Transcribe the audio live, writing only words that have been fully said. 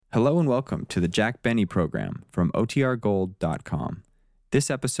Hello and welcome to the Jack Benny program from OTRGold.com. This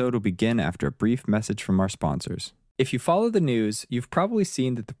episode will begin after a brief message from our sponsors. If you follow the news, you've probably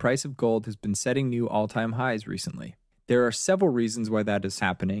seen that the price of gold has been setting new all-time highs recently. There are several reasons why that is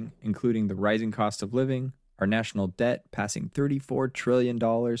happening, including the rising cost of living, our national debt passing $34 trillion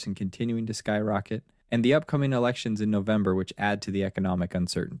and continuing to skyrocket, and the upcoming elections in November which add to the economic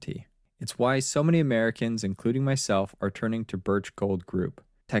uncertainty. It's why so many Americans, including myself, are turning to Birch Gold Group.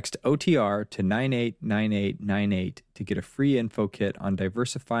 Text OTR to 989898 to get a free info kit on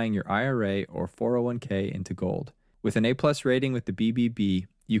diversifying your IRA or 401k into gold. With an A-plus rating with the BBB,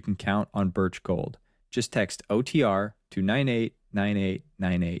 you can count on Birch Gold. Just text OTR to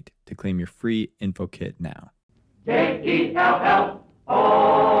 989898 to claim your free info kit now. J-E-L-L-O.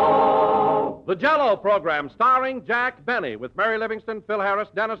 The Jell-O program starring Jack Benny with Mary Livingston, Phil Harris,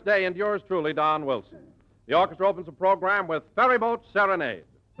 Dennis Day, and yours truly, Don Wilson. The orchestra opens the program with Ferryboat Serenade.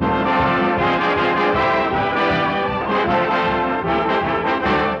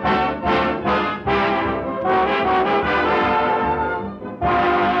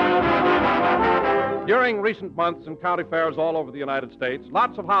 During recent months in county fairs all over the United States,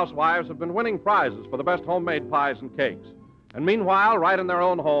 lots of housewives have been winning prizes for the best homemade pies and cakes. And meanwhile, right in their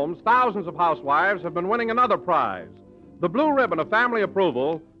own homes, thousands of housewives have been winning another prize, the blue ribbon of family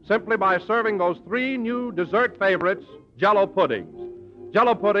approval, simply by serving those three new dessert favorites, Jell-O puddings.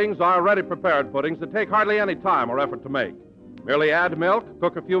 Jell-O puddings are ready-prepared puddings that take hardly any time or effort to make. Merely add milk,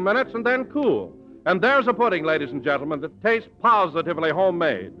 cook a few minutes, and then cool. And there's a pudding, ladies and gentlemen, that tastes positively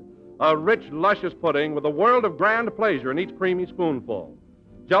homemade. A rich, luscious pudding with a world of grand pleasure in each creamy spoonful.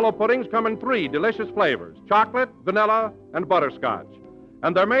 Jell-O puddings come in three delicious flavors, chocolate, vanilla, and butterscotch.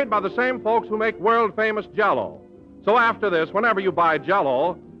 And they're made by the same folks who make world-famous Jell-O. So after this, whenever you buy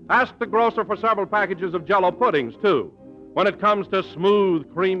Jell-O, ask the grocer for several packages of Jell-O puddings, too. When it comes to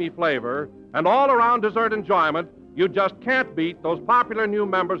smooth, creamy flavor and all-around dessert enjoyment, you just can't beat those popular new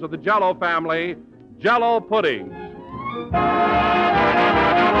members of the Jell-O family, Jell-O puddings.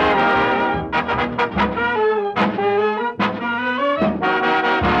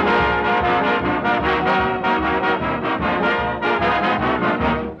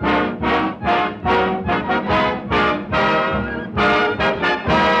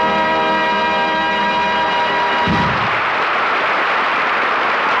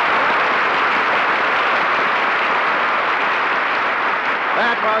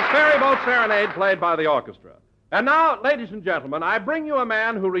 Ferryboat Serenade played by the orchestra. And now, ladies and gentlemen, I bring you a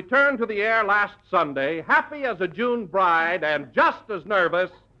man who returned to the air last Sunday, happy as a June bride and just as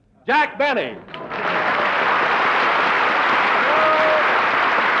nervous, Jack Benny.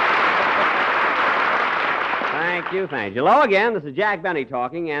 Thank you. Hello again, this is Jack Benny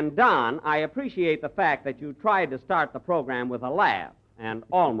talking, and Don, I appreciate the fact that you tried to start the program with a laugh and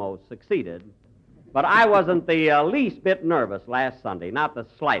almost succeeded. But I wasn't the least bit nervous last Sunday, not the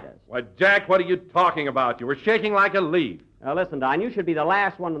slightest. Why, Jack, what are you talking about? You were shaking like a leaf. Now, listen, Don, you should be the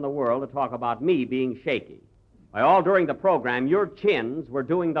last one in the world to talk about me being shaky. Why, all during the program, your chins were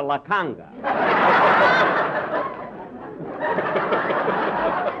doing the la conga.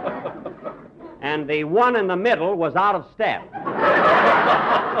 And the one in the middle was out of step.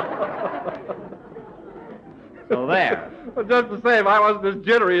 So there. Well, just the same, I wasn't as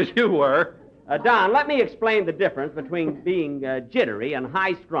jittery as you were. Don, let me explain the difference between being jittery and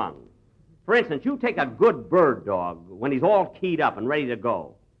high-strung. For instance, you take a good bird dog when he's all keyed up and ready to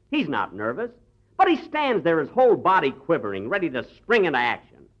go. He's not nervous, but he stands there, his whole body quivering, ready to spring into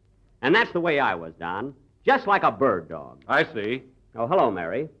action. And that's the way I was, Don, just like a bird dog. I see. Oh, hello,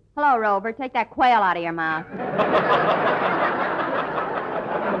 Mary. Hello, Rover. Take that quail out of your mouth.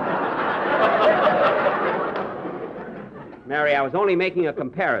 Mary, I was only making a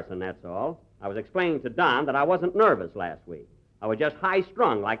comparison, that's all. I was explaining to Don that I wasn't nervous last week. I was just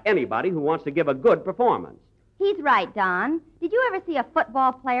high-strung like anybody who wants to give a good performance. He's right, Don. Did you ever see a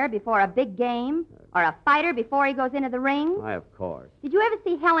football player before a big game? Or a fighter before he goes into the ring? Why, of course. Did you ever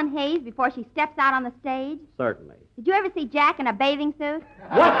see Helen Hayes before she steps out on the stage? Certainly. Did you ever see Jack in a bathing suit?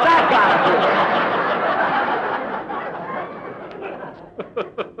 What's that got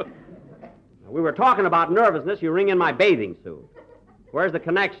to do? We were talking about nervousness. You ring in my bathing suit. Where's the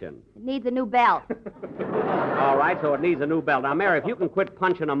connection? It needs a new belt. All right, so it needs a new belt. Now, Mary, if you can quit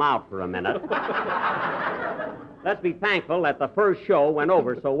punching them out for a minute. Let's be thankful that the first show went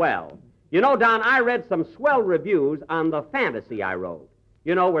over so well. You know, Don, I read some swell reviews on the fantasy I wrote.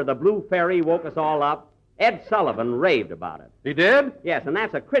 You know, where the blue fairy woke us all up. Ed Sullivan raved about it. He did? Yes, and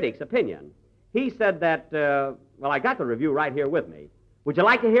that's a critic's opinion. He said that, well, I got the review right here with me. Would you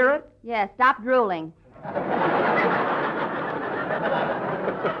like to hear it? Yes, stop drooling.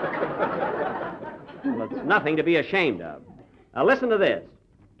 Well, it's nothing to be ashamed of. Listen to this.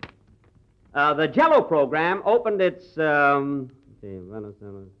 The Jello program opened its, Wilson,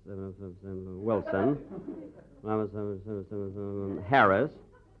 Harris,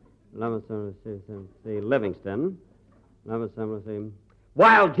 Livingston,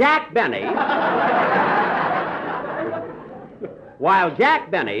 while Jack Benny,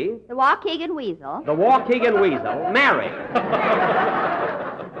 The Waukegan Weasel. married.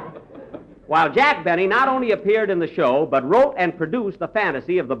 While Jack Benny not only appeared in the show, but wrote and produced the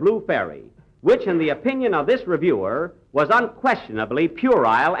fantasy of the Blue Fairy, which, in the opinion of this reviewer, was unquestionably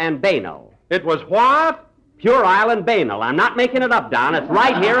puerile and banal. It was what? Puerile and banal. I'm not making it up, Don. It's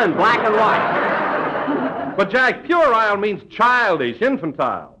right here in black and white. But, Jack, puerile means childish,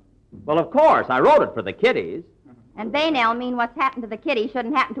 infantile. Well, of course, I wrote it for the kiddies. And banal mean what's happened to the kitty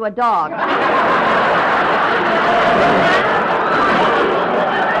shouldn't happen to a dog.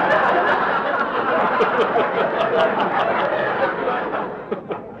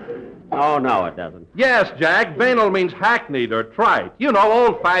 Oh, no, it doesn't. Yes, Jack, banal means hackneyed or trite. You know,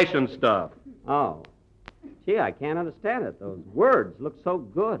 old-fashioned stuff. Oh. Gee, I can't understand it. Those words look so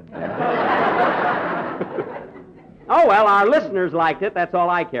good. Oh, well, our listeners liked it. That's all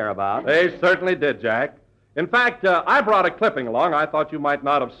I care about. They certainly did, Jack. In fact, I brought a clipping along I thought you might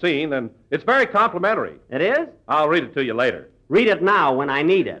not have seen, and it's very complimentary. It is? I'll read it to you later. Read it now when I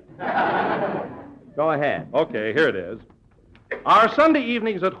need it. Go ahead. Okay, here it is. Our Sunday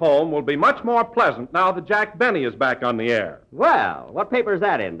evenings at home will be much more pleasant now that Jack Benny is back on the air. Well, what paper is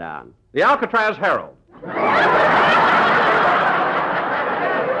that in, Don? The Alcatraz Herald.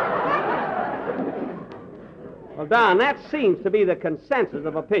 Well, Don, that seems to be the consensus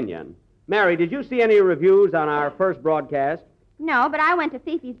of opinion. Mary, did you see any reviews on our first broadcast? No, but I went to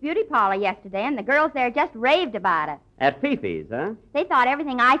Fifi's beauty parlor yesterday, and the girls there just raved about it. At Fifi's, huh? They thought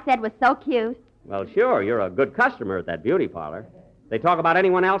everything I said was so cute. Well, sure, you're a good customer at that beauty parlor. They talk about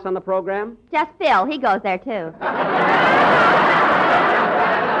anyone else on the program? Just Phil. He goes there, too.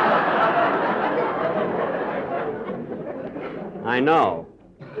 I know.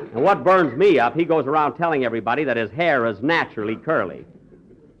 And what burns me up, he goes around telling everybody that his hair is naturally curly.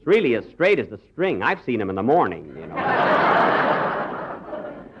 It's really as straight as the string. I've seen him in the morning, you know.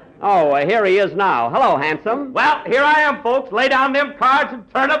 Oh, here he is now. Hello, handsome. Well, here I am, folks. Lay down them cards and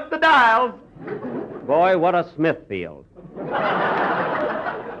turn up the dials. Boy, what a Smithfield.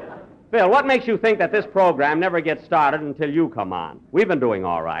 Phil, what makes you think that this program never gets started until you come on? We've been doing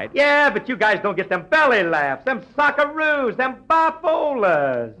all right. Yeah, but you guys don't get them belly laughs, them socceroos, them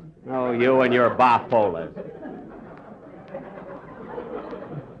bipolas. Oh, you and your bafolas.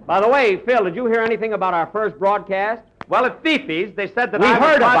 By the way, Phil, did you hear anything about our first broadcast? Well, at Fifi's, they said that We I was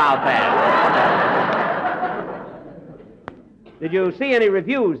heard not- about that. Did you see any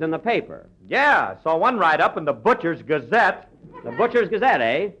reviews in the paper? Yeah, I saw one write-up in the Butcher's Gazette. The Butcher's Gazette,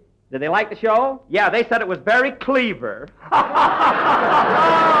 eh? Did they like the show? Yeah, they said it was very cleaver. How's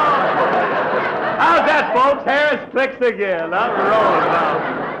that, folks? Harris clicks again. I'm rolling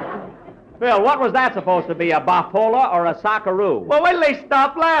now. Phil, what was that supposed to be, a bafola or a socceroo? Well, wait till they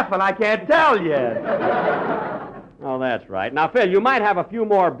stop laughing. I can't tell yet. Oh, that's right. Now, Phil, you might have a few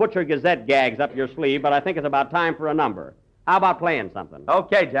more Butcher Gazette gags up your sleeve, but I think it's about time for a number. How about playing something?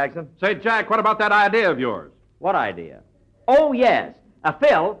 Okay, Jackson. Say, Jack, what about that idea of yours? What idea? Oh, yes.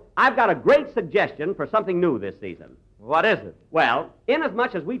 Phil, I've got a great suggestion for something new this season. What is it? Well,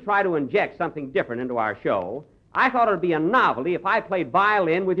 inasmuch as we try to inject something different into our show, I thought it would be a novelty if I played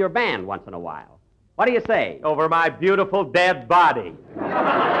violin with your band once in a while. What do you say? Over my beautiful dead body.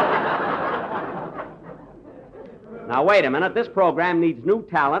 Now, wait a minute. This program needs new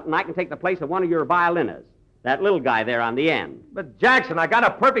talent, and I can take the place of one of your violinists. That little guy there on the end. But, Jackson, I got a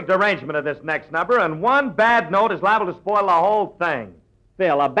perfect arrangement of this next number, and one bad note is liable to spoil the whole thing.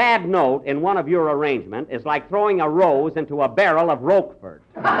 Phil, a bad note in one of your arrangement is like throwing a rose into a barrel of Roquefort.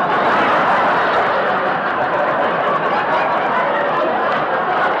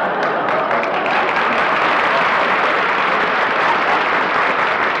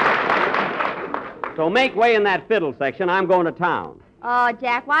 So make way in that fiddle section. I'm going to town. Oh,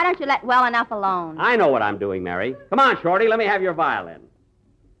 Jack, why don't you let well enough alone? I know what I'm doing, Mary. Come on, Shorty, let me have your violin.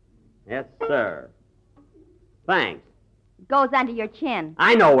 Yes, sir. Thanks. It goes under your chin.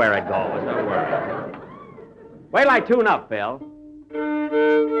 I know where it goes. Don't worry. Wait till I tune up, Phil.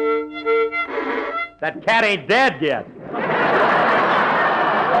 That cat ain't dead yet.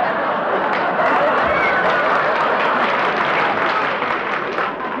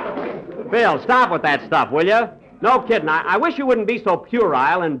 Phil, stop with that stuff, will you? No kidding. I wish you wouldn't be so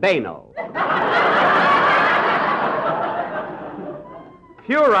puerile and banal.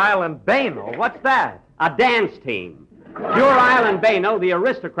 Puerile and banal? What's that? A dance team. Puerile and Banal, the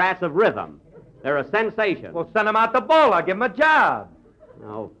aristocrats of rhythm. They're a sensation. Well, send them out to bowl. I'll give them a job.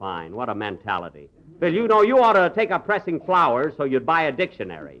 Oh, fine. What a mentality. Phil, you know you ought to take up pressing flowers so you'd buy a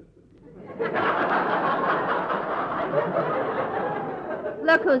dictionary.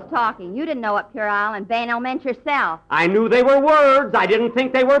 Look who's talking. You didn't know what puerile and banal meant yourself. I knew they were words. I didn't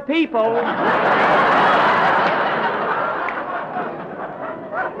think they were people.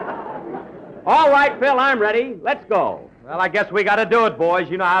 All right, Phil, I'm ready. Let's go. Well, I guess we got to do it, boys.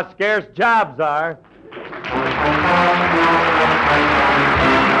 You know how scarce jobs are.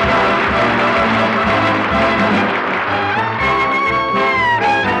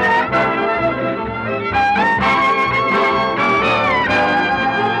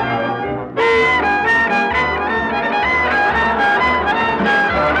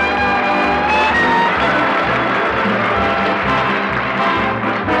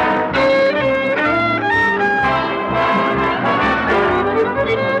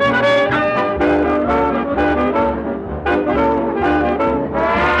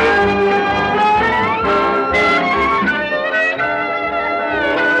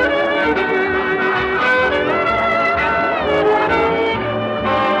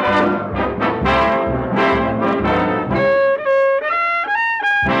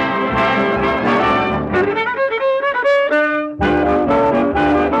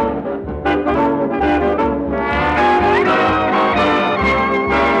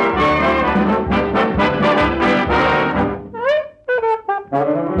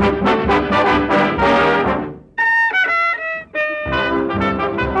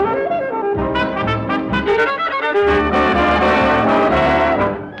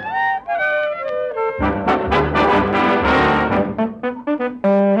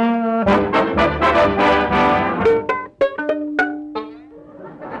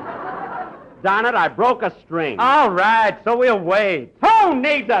 Darn it, I broke a string. All right, so we'll wait. Who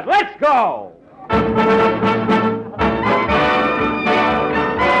needs it? Let's go!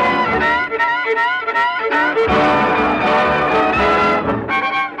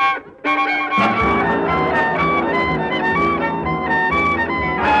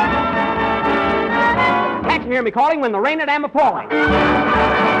 Can't you hear me calling when the rain am falling?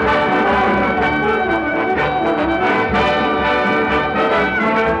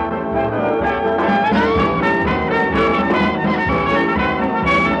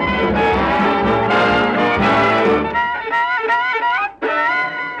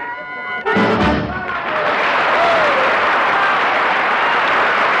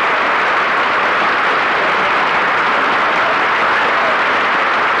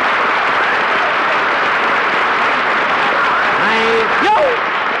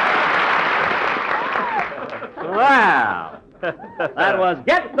 That was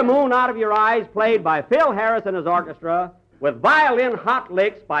Get the Moon Out of Your Eyes, played by Phil Harris and his orchestra, with violin hot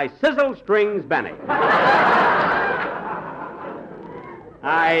licks by Sizzle Strings Benny.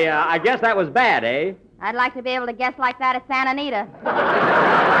 I guess that was bad, eh? I'd like to be able to guess like that at Santa Anita.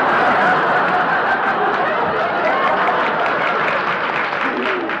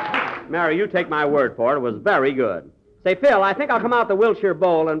 Mary, you take my word for it. It was very good. Say, Phil, I think I'll come out the Wilshire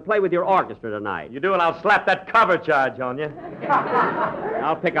Bowl and play with your orchestra tonight. You do, and I'll slap that cover charge on you.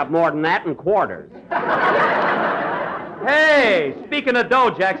 I'll pick up more than that in quarters. Hey, speaking of dough,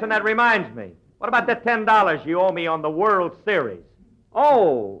 Jackson, that reminds me. What about that $10 you owe me on the World Series?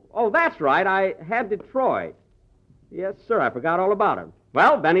 Oh, that's right. I had Detroit. Yes, sir, I forgot all about it.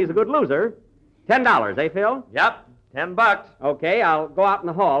 Well, Benny's a good loser. $10, eh, Phil? Yep, $10. Okay, I'll go out in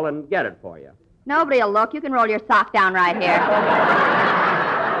the hall and get it for you. Nobody'll look. You can roll your sock down right here.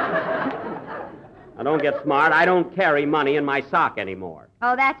 Now, don't get smart. I don't carry money in my sock anymore.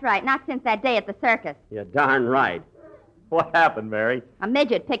 Oh, that's right. Not since that day at the circus. You're darn right. What happened, Mary? A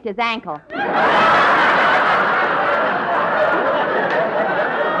midget picked his ankle.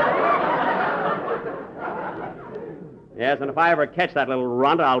 Yes, and if I ever catch that little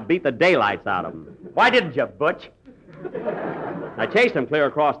runt, I'll beat the daylights out of him. Why didn't you, Butch? I chased him clear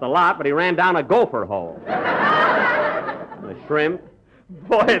across the lot, but he ran down a gopher hole. The shrimp.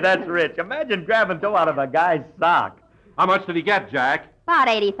 Boy, that's rich. Imagine grabbing dough out of a guy's sock. How much did he get, Jack? About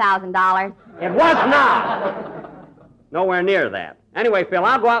 $80,000. It was not. Nowhere near that. Anyway, Phil,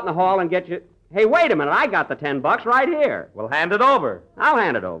 I'll go out in the hall and get you... Hey, wait a minute. I got the $10 right here. Well, hand it over. I'll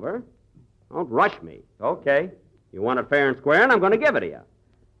hand it over. Don't rush me. Okay. You want it fair and square, and I'm going to give it to you.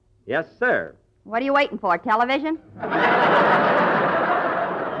 Yes, sir. What are you waiting for, television?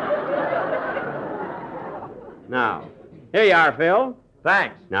 Now, here you are, Phil.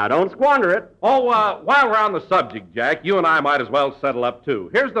 Thanks. Now, don't squander it. Oh, while we're on the subject, Jack, you and I might as well settle up, too.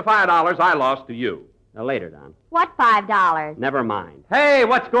 Here's the $5 I lost to you. Later, Don. What $5? Never mind. Hey,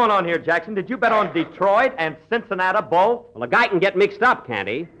 what's going on here, Jackson? Did you bet on Detroit and Cincinnati both? Well, a guy can get mixed up, can't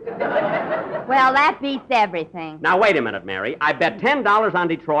he? Well, that beats everything. Now, wait a minute, Mary. I bet $10 on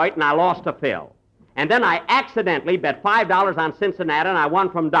Detroit, and I lost to Phil. And then I accidentally bet $5 on Cincinnati, and I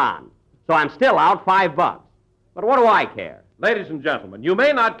won from Don. So I'm still out $5. But what do I care? Ladies and gentlemen, you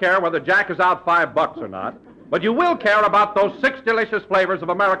may not care whether Jack is out $5 or not, but you will care about those 6 delicious flavors of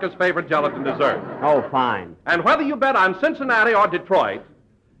America's favorite gelatin dessert. Oh, fine. And whether you bet on Cincinnati or Detroit,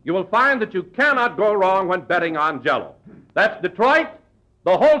 you will find that you cannot go wrong when betting on Jell-O. That's Detroit,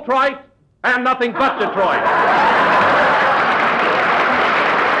 the whole Troit, and nothing but Detroit.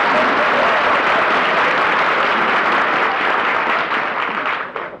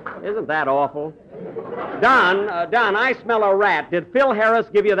 Isn't that awful? Don, I smell a rat. Did Phil Harris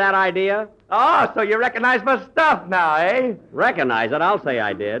give you that idea? Oh, so you recognize my stuff now, eh? Recognize it? I'll say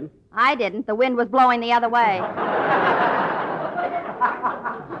I did. I didn't. The wind was blowing the other way.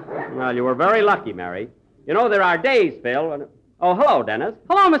 Well, you were very lucky, Mary. You know, there are days, Phil, when... Oh, hello, Dennis.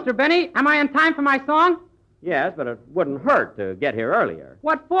 Hello, Mr. Benny. Am I in time for my song? Yes, but it wouldn't hurt to get here earlier.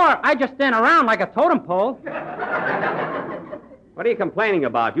 What for? I just stand around like a totem pole. What are you complaining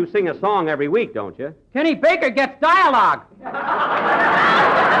about? You sing a song every week, don't you? Kenny Baker gets dialogue.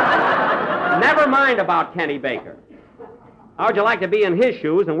 Never mind about Kenny Baker. How'd you like to be in his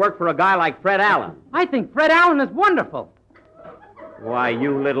shoes and work for a guy like Fred Allen? I think Fred Allen is wonderful. Why,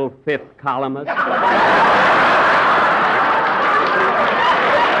 you little fifth columnist.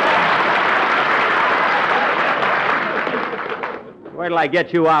 Where till I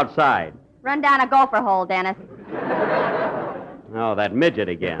get you outside? Run down a gopher hole, Dennis. Oh, that midget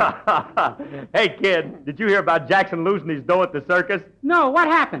again. Hey, kid, did you hear about Jackson losing his dough at the circus? No, what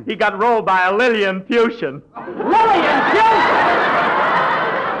happened? He got rolled by a Lilliputian.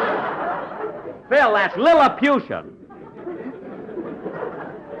 Phil, that's Lilliputian.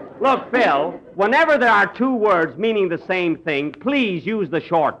 Look, Phil, whenever there are two words meaning the same thing, please use the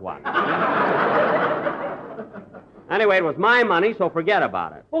short one. Anyway, it was my money, so forget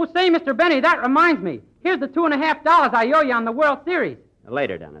about it. Oh, say, Mr. Benny, that reminds me. Here's the $2.50 I owe you on the World Series.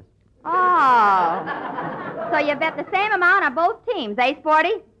 Later, Dennis. Oh. So you bet the same amount on both teams, eh,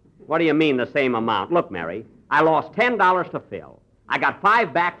 Sporty? What do you mean the same amount? Look, Mary, I lost $10 to Phil. I got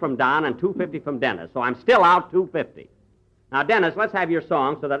 $5 back from Don and $2.50 from Dennis, so I'm still out $2.50. Now, Dennis, let's have your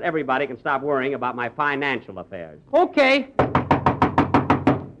song so that everybody can stop worrying about my financial affairs. Okay.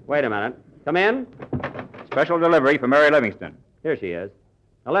 Wait a minute. Come in. Special delivery for Mary Livingston. Here she is.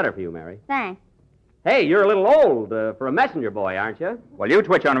 A letter for you, Mary. Thanks. Hey, you're a little old for a messenger boy, aren't you? Well, you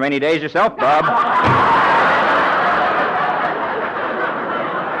twitch on rainy days yourself, Bob.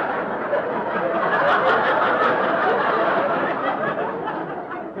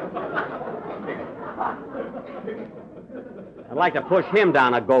 I'd like to push him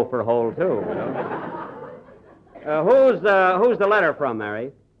down a gopher hole, too. You know? Who's the letter from,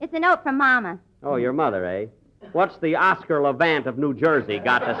 Mary? It's a note from Mama. Oh, your mother, eh? What's the Oscar Levant of New Jersey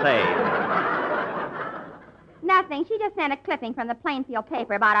got to say? Nothing. She just sent a clipping from the Plainfield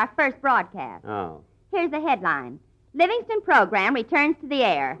paper about our first broadcast. Oh, Here's the headline. Livingston program returns to the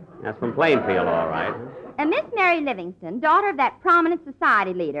air. that's from Plainfield, all right. And Miss Mary Livingston, daughter of that prominent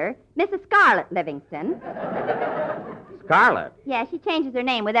society leader, Mrs. Scarlett Livingston. Scarlet. Yeah, she changes her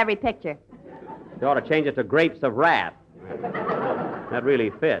name with every picture. You ought to change it to Grapes of Wrath. That really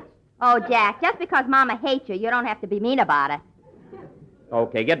fits. Oh, Jack, just because Mama hates you, you don't have to be mean about it.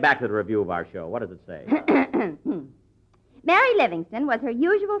 Okay, get back to the review of our show. What does it say? Mary Livingston was her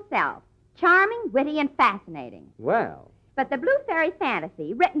usual self, charming, witty, and fascinating. Well, But the Blue Fairy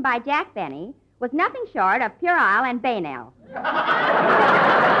Fantasy, written by Jack Benny, was nothing short of puerile and banal.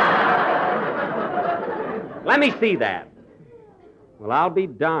 let me see that. Well, I'll be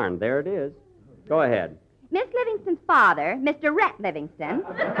darned. There it is. Go ahead. Miss Livingston's father, Mr. Rhett Livingston,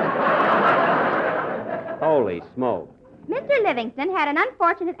 Holy smoke. Mr. Livingston had an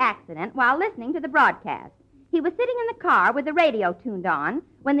unfortunate accident while listening to the broadcast. He was sitting in the car with the radio tuned on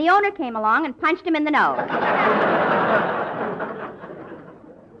when the owner came along and punched him in the nose.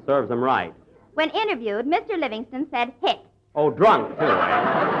 Serves them right. When interviewed, Mr. Livingston said hit. Oh, drunk, too,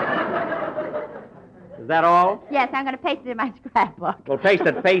 eh? Is that all? Yes, I'm going to paste it in my scrapbook. We'll paste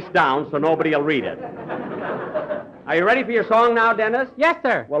it face down so nobody will read it. Are you ready for your song now, Dennis? Yes,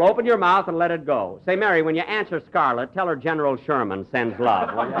 sir. Well, open your mouth and let it go. Say, Mary, when you answer Scarlett, tell her General Sherman sends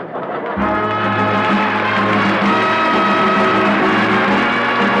love, will you?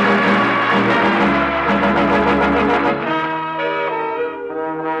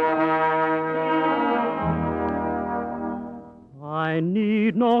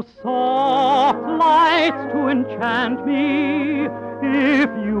 no soft lights to enchant me if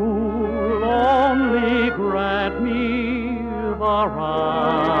you'll only grant me the right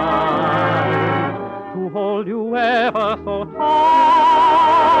to hold you ever so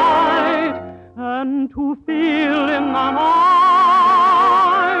tight and to feel in the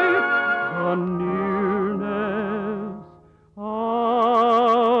night the nearness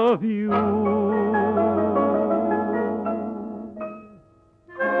of you.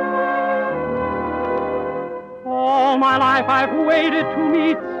 All my life I've waited to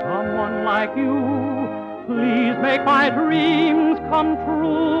meet someone like you. Please make my dreams come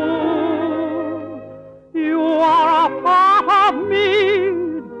true. You are a part of me,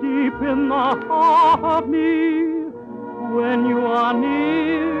 deep in the heart of me. When you are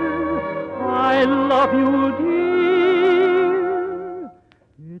near, I love you, dear.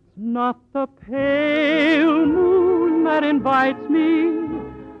 It's not the pale moon that invites me,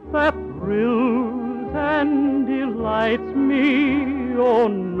 that thrills and delights me, oh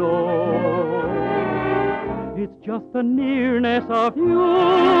no. It's just the nearness of you.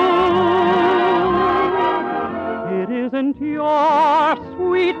 It isn't your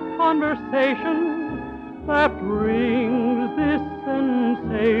sweet conversation that brings this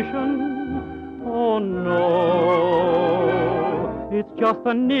sensation, oh no. It's just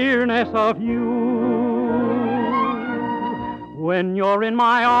the nearness of you. When you're in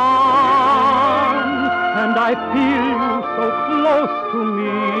my arms and I feel you so close to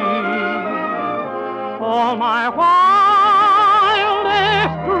me, all my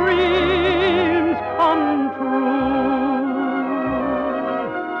wildest dreams come true.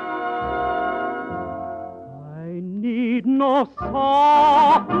 I need no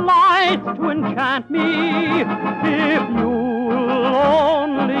soft lights to enchant me if you'll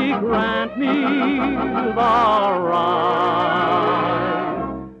only grant me the right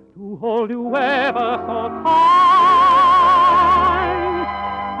to hold you ever so tight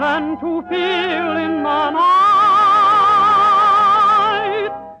and to feel in the night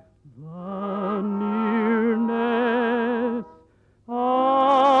the nearness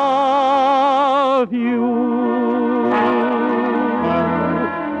of you,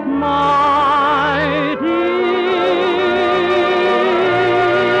 my dear.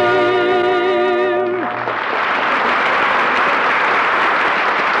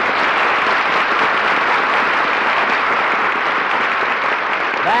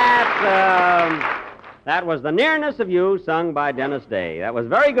 That was The Nearness of You, sung by Dennis Day. That was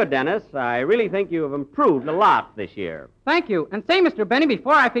very good, Dennis. I really think you have improved a lot this year. Thank you. And say, Mr. Benny,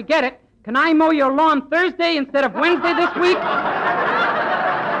 before I forget it, can I mow your lawn Thursday instead of Wednesday this week?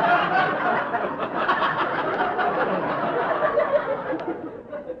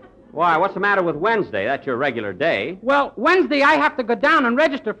 Why, what's the matter with Wednesday? That's your regular day. Well, Wednesday I have to go down and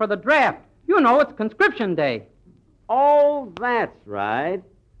register for the draft. You know, it's conscription day. Oh, that's right.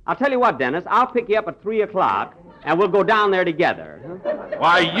 I'll tell you what, Dennis, I'll pick you up at 3 o'clock, and we'll go down there together.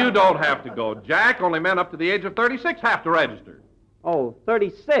 Why, you don't have to go, Jack. Only men up to the age of 36 have to register. Oh,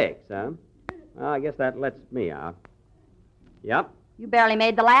 36, huh? Well, I guess that lets me out. Yep. You barely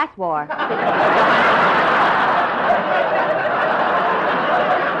made the last war.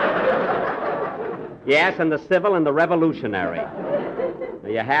 Yes, and the civil and the revolutionary. Are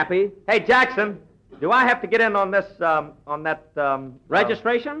you happy? Hey, Jackson, do I have to get in on this,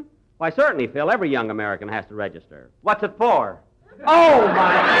 Registration? Why, certainly, Phil. Every young American has to register. What's it for? Oh,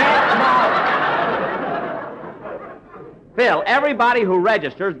 my Phil, everybody who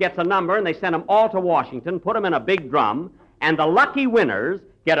registers gets a number, and they send them all to Washington, put them in a big drum, and the lucky winners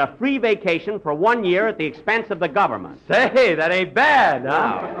get a free vacation for 1 year at the expense of the government. Say, that ain't bad,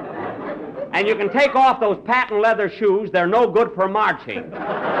 huh? Wow. And you can take off those patent leather shoes. They're no good for marching.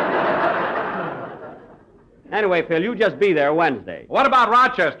 Anyway, Phil, you just be there Wednesday. What about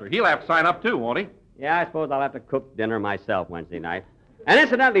Rochester? He'll have to sign up, too, won't he? Yeah, I suppose I'll have to cook dinner myself Wednesday night. And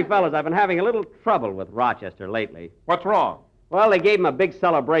incidentally, fellas, I've been having a little trouble with Rochester lately. What's wrong? Well, they gave him a big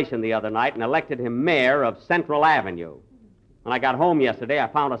celebration the other night and elected him mayor of Central Avenue. When I got home yesterday, I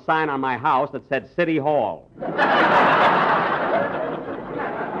found a sign on my house that said City Hall.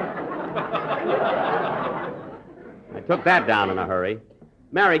 I took that down in a hurry.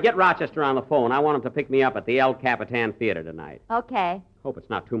 Mary, get Rochester on the phone. I want him to pick me up at the El Capitan Theater tonight. Okay. Hope it's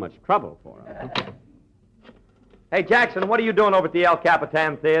not too much trouble for him. Hey, Jackson, what are you doing over at the El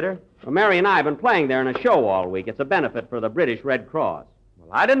Capitan Theater? Well, Mary and I have been playing there in a show all week. It's a benefit for the British Red Cross. Well,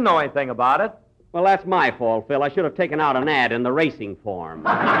 I didn't know anything about it. Well, that's my fault, Phil. I should have taken out an ad in the racing form.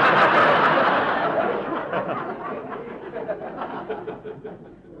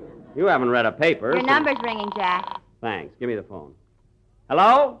 You haven't read a paper. Your number's ringing, Jack. Thanks. Give me the phone.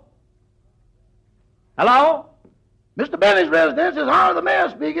 Hello? Hello? Mr. Benny's residence is Honor the Mayor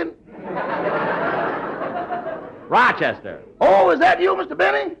speaking. Rochester. Oh, is that you, Mr.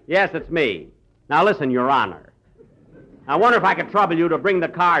 Benny? Yes, it's me. Now listen, Your Honor. I wonder if I could trouble you to bring the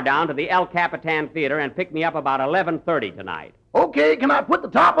car down to the El Capitan Theater and pick me up about 11:30 tonight. Okay, can I put the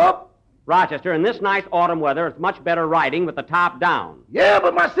top up? Rochester, in this nice autumn weather, it's much better riding with the top down. Yeah,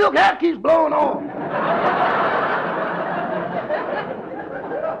 but my silk hat keeps blowing off.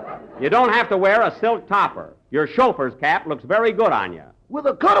 You don't have to wear a silk topper. Your chauffeur's cap looks very good on you. With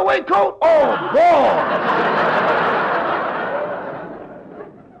a cutaway coat? Oh, boy!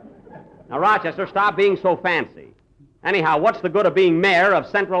 Now, Rochester, stop being so fancy. Anyhow, what's the good of being mayor of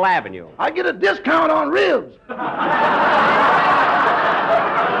Central Avenue? I get a discount on ribs.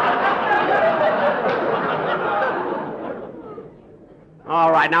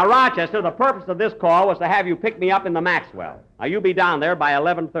 All right. Now, Rochester, the purpose of this call was to have you pick me up in the Maxwell. Now, you be down there by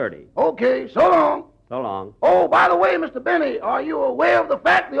 11:30. Okay, so long. So long. Oh, by the way, Mr. Benny, are you aware of the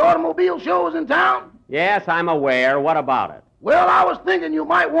fact the automobile show is in town? Yes, I'm aware. What about it? Well, I was thinking you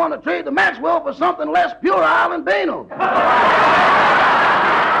might want to trade the Maxwell for something less puerile and banal.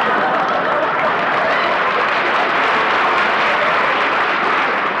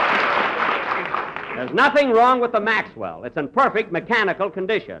 There's nothing wrong with the Maxwell. It's in perfect mechanical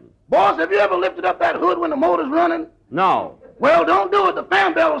condition. Boss, have you ever lifted up that hood when the motor's running? No. Well, don't do it. The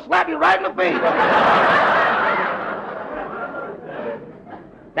fan belt will slap you right in the face.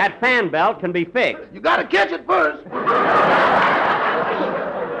 That fan belt can be fixed. You got to catch it first.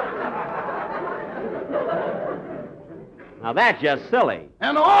 Now, that's just silly.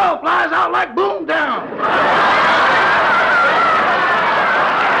 And the oil flies out like Boomtown.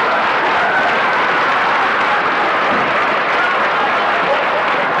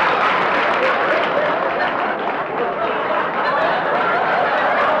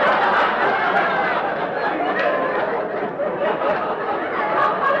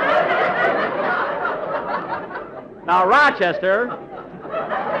 Now, Rochester,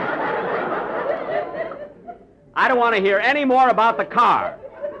 I don't want to hear any more about the car.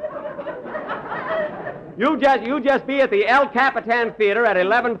 You just be at the El Capitan Theater at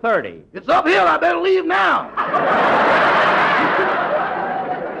 11:30. It's uphill. I better leave now.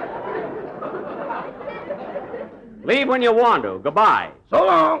 Leave when you want to. Goodbye. So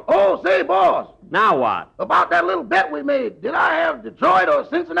long. Oh, say, boss. Now what? About that little bet we made. Did I have Detroit or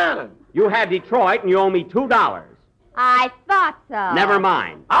Cincinnati? You had Detroit and you owe me $2. I thought so. Never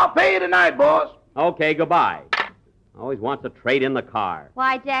mind. I'll pay you tonight, boss. Okay, goodbye. Always wants to trade in the car.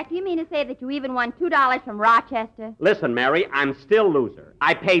 Why, Jack, do you mean to say that you even won $2 from Rochester? Listen, Mary, I'm still loser.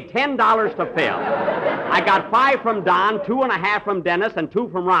 I paid $10 to Phil. I got 5 from Don, 2.5 from Dennis, and 2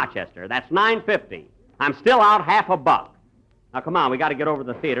 from Rochester. That's $9.50. I'm still out half a buck. Now, come on, we got to get over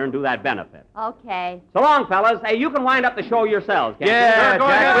to the theater and do that benefit. Okay. So long, fellas. Hey, you can wind up the show yourselves, can't you? Yeah, Go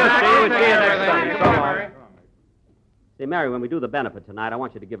Jack, ahead. we'll see you next Sunday. So long. See, Mary, when we do the benefit tonight, I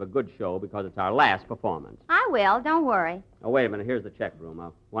want you to give a good show because it's our last performance. I will. Don't worry. Oh, wait a minute. Here's the check room. I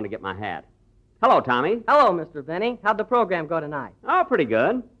want to get my hat. Hello, Tommy. Hello, Mr. Benny. How'd the program go tonight? Oh, pretty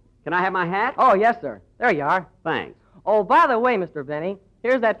good. Can I have my hat? Oh, yes, sir. There you are. Thanks. Oh, by the way, Mr. Benny,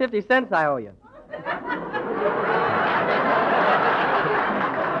 here's that 50 cents I owe you.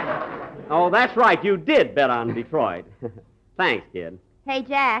 Oh, that's right. You did bet on Detroit. Thanks, kid. Hey,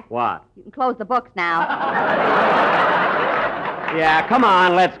 Jack. What? You can close the books now. Yeah, come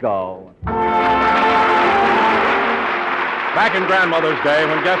on. Let's go. Back in Grandmother's day,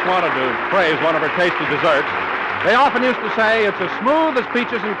 when guests wanted to praise one of her tasty desserts, they often used to say it's as smooth as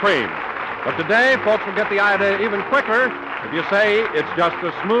peaches and cream. But today, folks will get the idea even quicker if you say it's just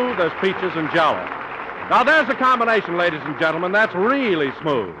as smooth as peaches and Jell-O. Now, there's a combination, ladies and gentlemen, that's really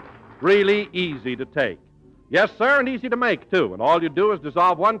smooth, really easy to take. Yes, sir, and easy to make, too. And all you do is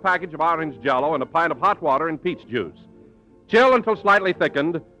dissolve 1 package of orange Jell-O in a pint of hot water and peach juice. Chill until slightly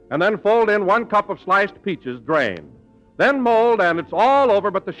thickened, and then fold in 1 cup of sliced peaches drained. Then mold, and it's all over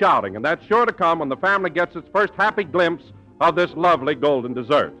but the shouting, and that's sure to come when the family gets its first happy glimpse of this lovely golden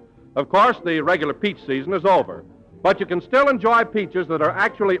dessert. Of course, the regular peach season is over, but you can still enjoy peaches that are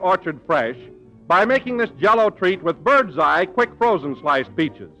actually orchard fresh by making this Jell-O treat with Bird's Eye quick frozen sliced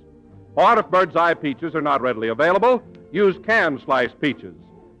peaches. Or if Bird's Eye peaches are not readily available, use canned sliced peaches.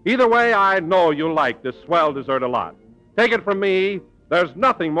 Either way, I know you'll like this swell dessert a lot. Take it from me, there's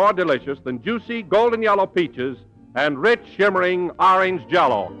nothing more delicious than juicy golden yellow peaches and rich, shimmering orange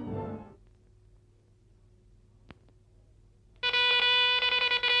Jell-O.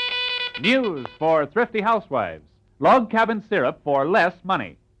 News for thrifty housewives. Log cabin syrup for less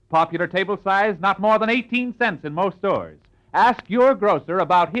money. Popular table size, not more than 18 cents in most stores. Ask your grocer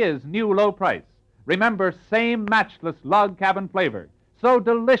about his new low price. Remember, same matchless log cabin flavor. So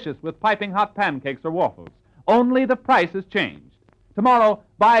delicious with piping hot pancakes or waffles. Only the price has changed. Tomorrow,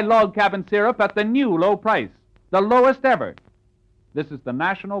 buy log cabin syrup at the new low price. The lowest ever. This is the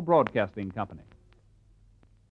National Broadcasting Company.